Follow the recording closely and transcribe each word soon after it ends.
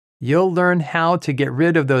you'll learn how to get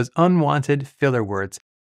rid of those unwanted filler words.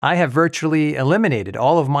 I have virtually eliminated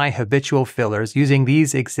all of my habitual fillers using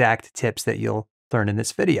these exact tips that you'll learn in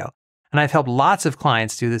this video. And I've helped lots of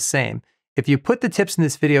clients do the same. If you put the tips in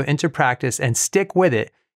this video into practice and stick with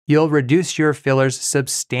it, you'll reduce your fillers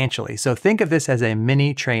substantially. So think of this as a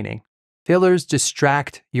mini training. Fillers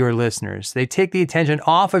distract your listeners. They take the attention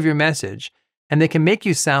off of your message, and they can make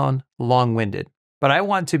you sound long-winded. But I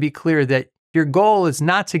want to be clear that your goal is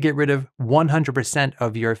not to get rid of 100%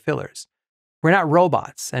 of your fillers. We're not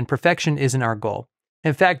robots, and perfection isn't our goal.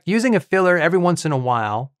 In fact, using a filler every once in a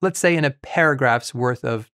while, let's say in a paragraph's worth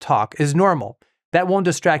of talk, is normal. That won't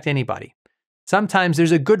distract anybody. Sometimes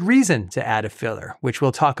there's a good reason to add a filler, which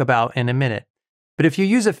we'll talk about in a minute. But if you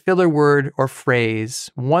use a filler word or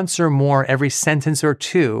phrase once or more every sentence or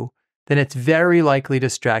two, then it's very likely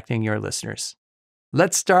distracting your listeners.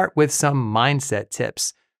 Let's start with some mindset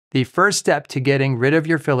tips. The first step to getting rid of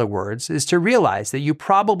your filler words is to realize that you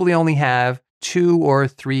probably only have 2 or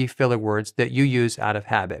 3 filler words that you use out of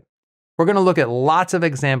habit. We're going to look at lots of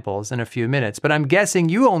examples in a few minutes, but I'm guessing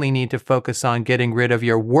you only need to focus on getting rid of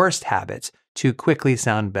your worst habits to quickly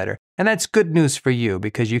sound better. And that's good news for you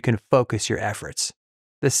because you can focus your efforts.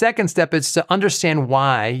 The second step is to understand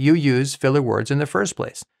why you use filler words in the first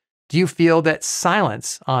place. Do you feel that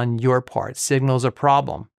silence on your part signals a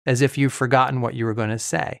problem, as if you've forgotten what you were going to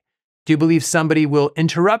say? Do you believe somebody will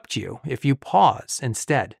interrupt you if you pause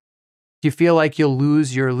instead? Do you feel like you'll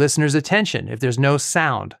lose your listener's attention if there's no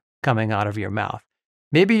sound coming out of your mouth?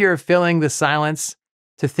 Maybe you're filling the silence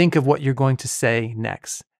to think of what you're going to say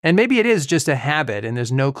next. And maybe it is just a habit and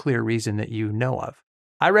there's no clear reason that you know of.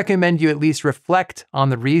 I recommend you at least reflect on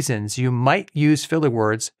the reasons you might use filler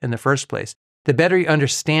words in the first place. The better you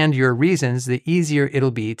understand your reasons, the easier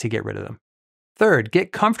it'll be to get rid of them. Third,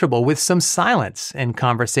 get comfortable with some silence in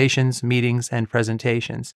conversations, meetings, and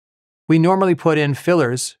presentations. We normally put in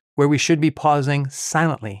fillers where we should be pausing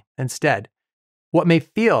silently instead. What may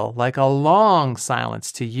feel like a long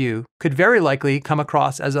silence to you could very likely come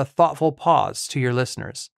across as a thoughtful pause to your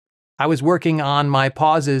listeners. I was working on my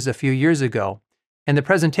pauses a few years ago. In the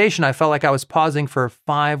presentation, I felt like I was pausing for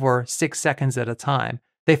 5 or 6 seconds at a time.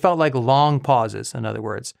 They felt like long pauses, in other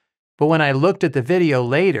words. But when I looked at the video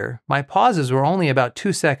later, my pauses were only about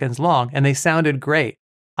 2 seconds long, and they sounded great.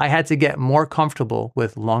 I had to get more comfortable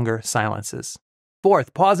with longer silences.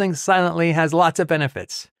 Fourth, pausing silently has lots of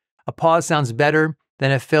benefits. A pause sounds better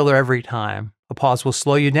than a filler every time. A pause will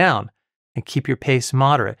slow you down and keep your pace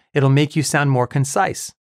moderate. It'll make you sound more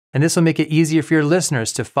concise. And this will make it easier for your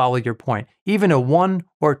listeners to follow your point. Even a 1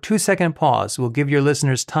 or 2 second pause will give your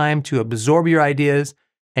listeners time to absorb your ideas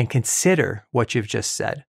and consider what you've just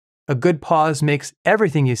said. A good pause makes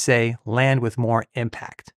everything you say land with more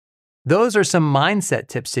impact. Those are some mindset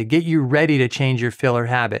tips to get you ready to change your filler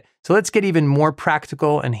habit. So let's get even more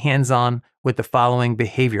practical and hands-on with the following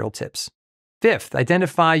behavioral tips. Fifth,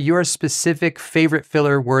 identify your specific favorite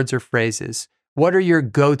filler words or phrases. What are your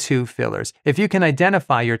go-to fillers? If you can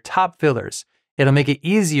identify your top fillers, it'll make it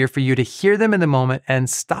easier for you to hear them in the moment and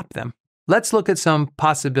stop them. Let's look at some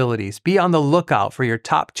possibilities. Be on the lookout for your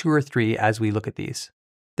top 2 or 3 as we look at these.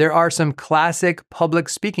 There are some classic public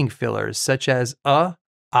speaking fillers such as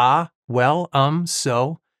well,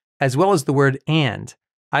 so, as well as the word and.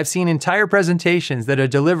 I've seen entire presentations that are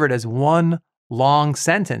delivered as one long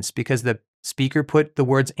sentence because the speaker put the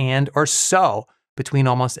words and or so between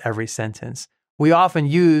almost every sentence. We often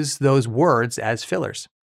use those words as fillers.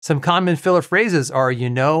 Some common filler phrases are, you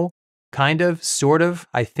know, kind of, sort of,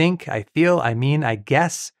 I think, I feel, I mean, I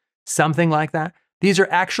guess, something like that. These are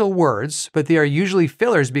actual words, but they are usually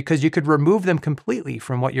fillers because you could remove them completely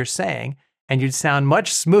from what you're saying, and you'd sound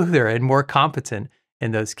much smoother and more competent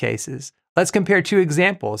in those cases. Let's compare 2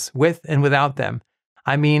 examples, with and without them.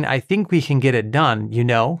 I mean, I think we can get it done, you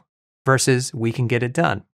know, versus we can get it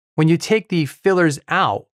done. When you take the fillers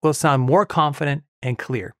out, we'll sound more confident and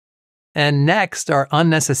clear. And next are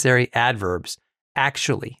unnecessary adverbs.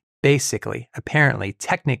 Actually, basically, apparently,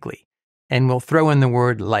 technically. And we'll throw in the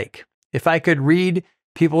word like. If I could read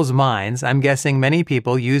people's minds, I'm guessing many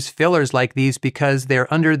people use fillers like these because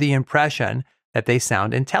they're under the impression that they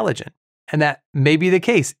sound intelligent. And that may be the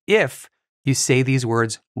case if you say these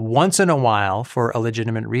words once in a while for a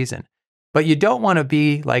legitimate reason. But you don't want to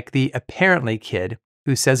be like the apparently kid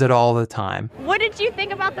who says it all the time. What did you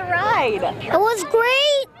think about the ride? It was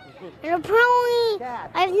great. And apparently,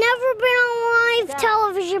 I've never been on live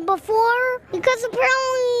television before because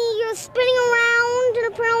apparently you're spinning around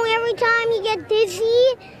and apparently every time you get dizzy.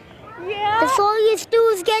 Yeah. That's all you do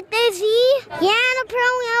is get dizzy. Yeah, and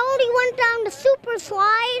apparently I already went down the super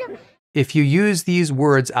slide. If you use these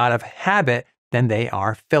words out of habit, then they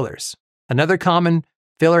are fillers. Another common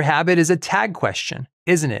filler habit is a tag question.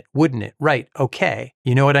 Isn't it? Wouldn't it? Right. Okay.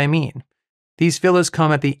 You know what I mean? These fillers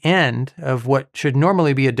come at the end of what should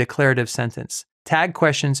normally be a declarative sentence. Tag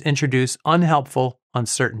questions introduce unhelpful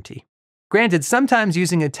uncertainty. Granted, sometimes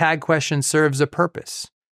using a tag question serves a purpose.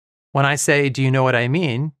 When I say, do you know what I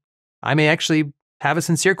mean? I may actually have a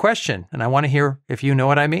sincere question, and I want to hear if you know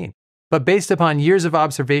what I mean. But based upon years of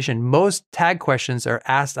observation, most tag questions are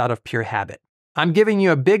asked out of pure habit. I'm giving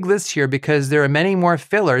you a big list here because there are many more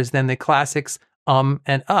fillers than the classics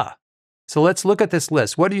and So let's look at this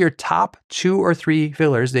list. What are your top 2 or 3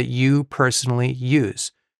 fillers that you personally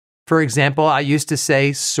use? For example, I used to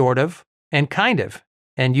say sort of and kind of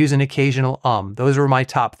and use an occasional Those were my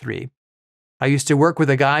top 3. I used to work with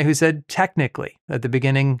a guy who said technically at the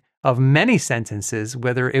beginning of many sentences,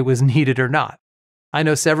 whether it was needed or not. I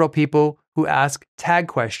know several people who ask tag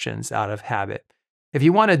questions out of habit. If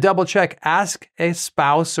you want to double check, ask a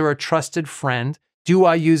spouse or a trusted friend, do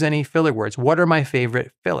I use any filler words? What are my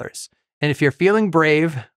favorite fillers? And if you're feeling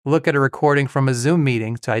brave, look at a recording from a Zoom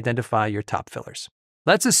meeting to identify your top fillers.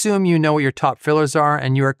 Let's assume you know what your top fillers are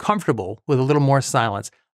and you are comfortable with a little more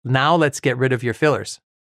silence. Now let's get rid of your fillers.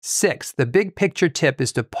 6, the big picture tip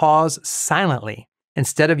is to pause silently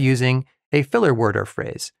instead of using a filler word or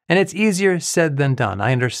phrase. And it's easier said than done.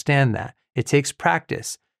 I understand that. It takes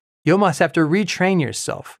practice. You almost have to retrain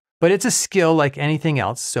yourself, but it's a skill like anything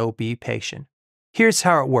else, so be patient. Here's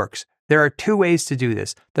how it works. There are 2 ways to do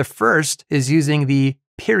this. The first is using the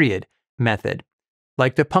period method,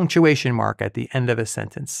 like the punctuation mark at the end of a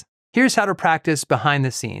sentence. Here's how to practice behind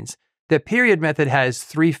the scenes. The period method has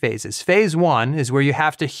 3 phases. Phase 1 is where you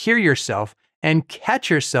have to hear yourself and catch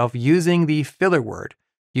yourself using the filler word.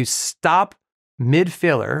 You stop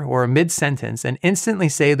mid-filler or mid-sentence and instantly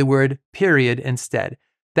say the word period instead.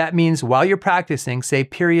 That means while you're practicing, say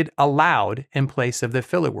period aloud in place of the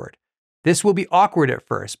filler word. This will be awkward at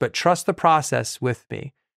first, but trust the process with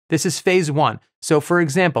me. This is phase 1. So for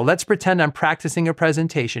example, let's pretend I'm practicing a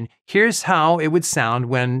presentation. Here's how it would sound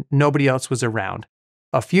when nobody else was around.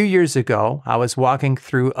 A few years ago, I was walking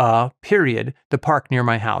through the park near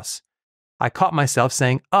my house. I caught myself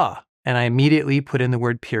saying, and I immediately put in the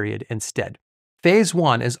word period instead. Phase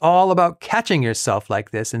 1 is all about catching yourself like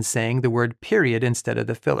this and saying the word period instead of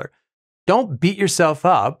the filler. Don't beat yourself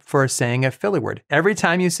up for saying a filler word. Every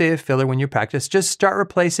time you say a filler when you practice, just start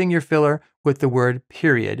replacing your filler with the word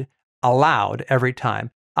period aloud every time.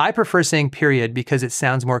 I prefer saying period because it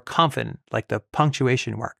sounds more confident, like the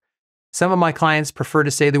punctuation mark. Some of my clients prefer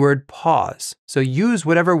to say the word pause, so use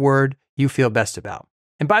whatever word you feel best about.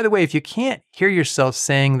 And by the way, if you can't hear yourself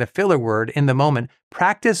saying the filler word in the moment,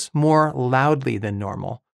 practice more loudly than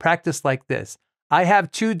normal. Practice like this. I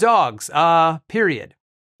have 2 dogs, period.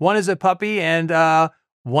 One is a puppy and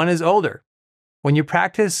one is older. When you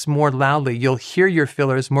practice more loudly, you'll hear your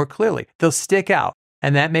fillers more clearly. They'll stick out,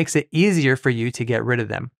 and that makes it easier for you to get rid of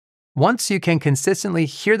them. Once you can consistently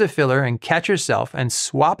hear the filler and catch yourself and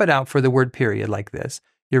swap it out for the word period like this,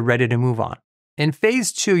 you're ready to move on. In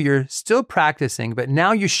phase 2, you're still practicing, but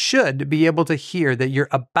now you should be able to hear that you're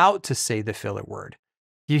about to say the filler word.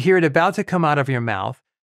 You hear it about to come out of your mouth,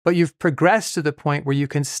 but you've progressed to the point where you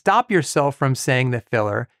can stop yourself from saying the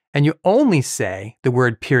filler and you only say the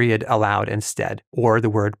word period aloud instead, or the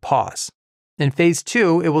word pause. In phase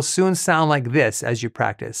 2, it will soon sound like this as you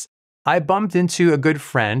practice. I bumped into a good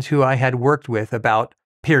friend who I had worked with about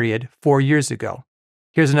period 4 years ago.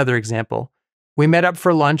 Here's another example. We met up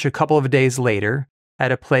for lunch a couple of days later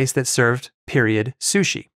at a place that served period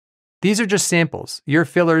sushi. These are just samples. Your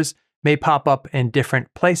fillers may pop up in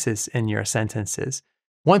different places in your sentences.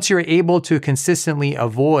 Once you're able to consistently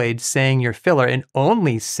avoid saying your filler and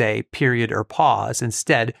only say period or pause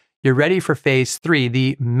instead, you're ready for phase 3,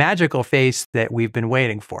 the magical phase that we've been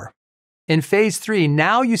waiting for. In phase 3,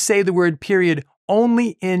 now you say the word period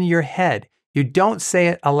only in your head. You don't say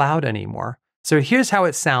it aloud anymore. So here's how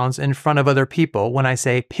it sounds in front of other people when I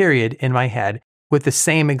say period in my head with the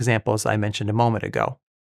same examples I mentioned a moment ago.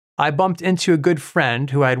 I bumped into a good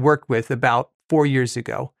friend who I had worked with about 4 years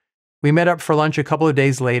ago. We met up for lunch a couple of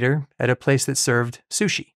days later at a place that served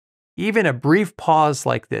sushi. Even a brief pause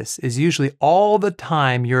like this is usually all the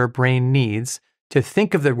time your brain needs to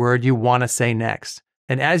think of the word you want to say next.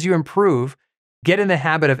 And as you improve, get in the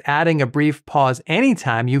habit of adding a brief pause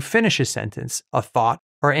anytime you finish a sentence, a thought,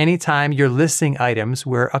 or anytime you're listing items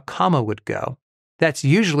where a comma would go. That's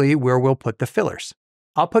usually where we'll put the fillers.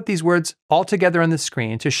 I'll put these words all together on the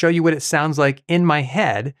screen to show you what it sounds like in my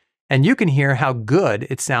head, and you can hear how good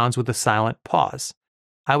it sounds with a silent pause.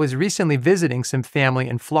 I was recently visiting some family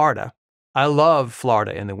in Florida. I love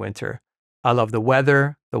Florida in the winter. I love the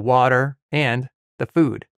weather, the water, and the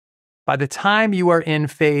food. By the time you are in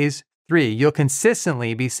phase 3, you'll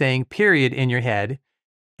consistently be saying period in your head,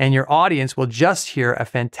 and your audience will just hear a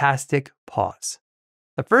fantastic pause.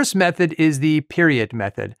 The first method is the period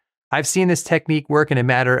method. I've seen this technique work in a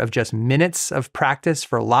matter of just minutes of practice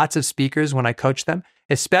for lots of speakers when I coach them,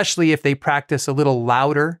 especially if they practice a little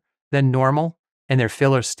louder than normal and their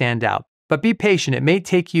fillers stand out. But be patient, it may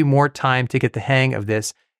take you more time to get the hang of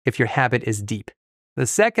this if your habit is deep. The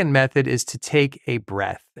second method is to take a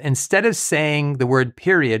breath. Instead of saying the word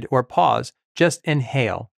period or pause, just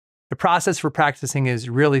inhale. The process for practicing is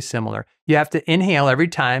really similar. You have to inhale every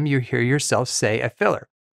time you hear yourself say a filler.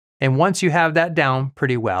 And once you have that down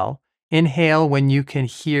pretty well, inhale when you can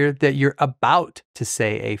hear that you're about to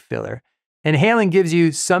say a filler. Inhaling gives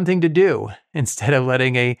you something to do instead of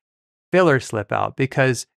letting a filler slip out,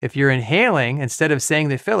 because if you're inhaling instead of saying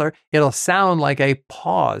the filler, it'll sound like a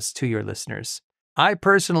pause to your listeners. I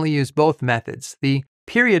personally use both methods. The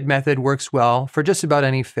period method works well for just about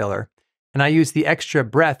any filler, and I use the extra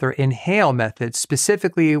breath or inhale method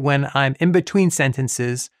specifically when I'm in between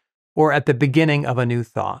sentences or at the beginning of a new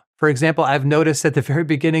thought. For example, I've noticed at the very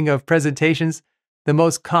beginning of presentations, the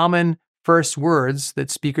most common first words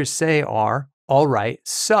that speakers say are, all right,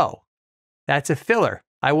 so. That's a filler.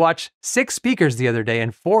 I watched 6 speakers the other day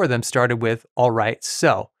and 4 of them started with, all right,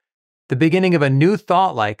 so. The beginning of a new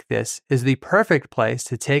thought like this is the perfect place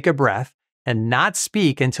to take a breath and not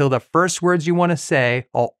speak until the first words you want to say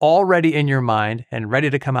are already in your mind and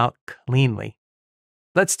ready to come out cleanly.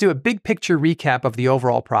 Let's do a big picture recap of the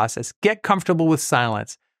overall process. Get comfortable with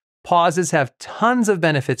silence. Pauses have tons of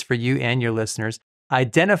benefits for you and your listeners.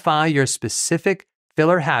 Identify your specific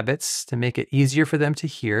filler habits to make it easier for them to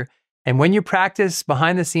hear. And when you practice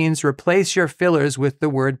behind the scenes, replace your fillers with the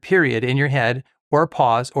word period in your head, or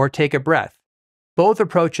pause, or take a breath. Both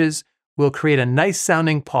approaches will create a nice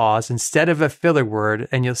sounding pause instead of a filler word,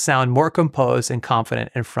 and you'll sound more composed and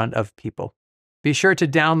confident in front of people. Be sure to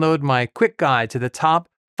download my quick guide to the top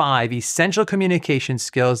 5 essential communication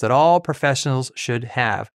skills that all professionals should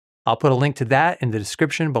have. I'll put a link to that in the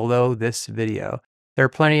description below this video. There are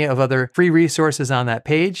plenty of other free resources on that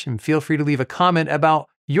page, and feel free to leave a comment about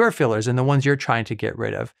your fillers and the ones you're trying to get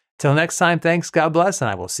rid of. Till next time, thanks, God bless,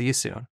 and I will see you soon.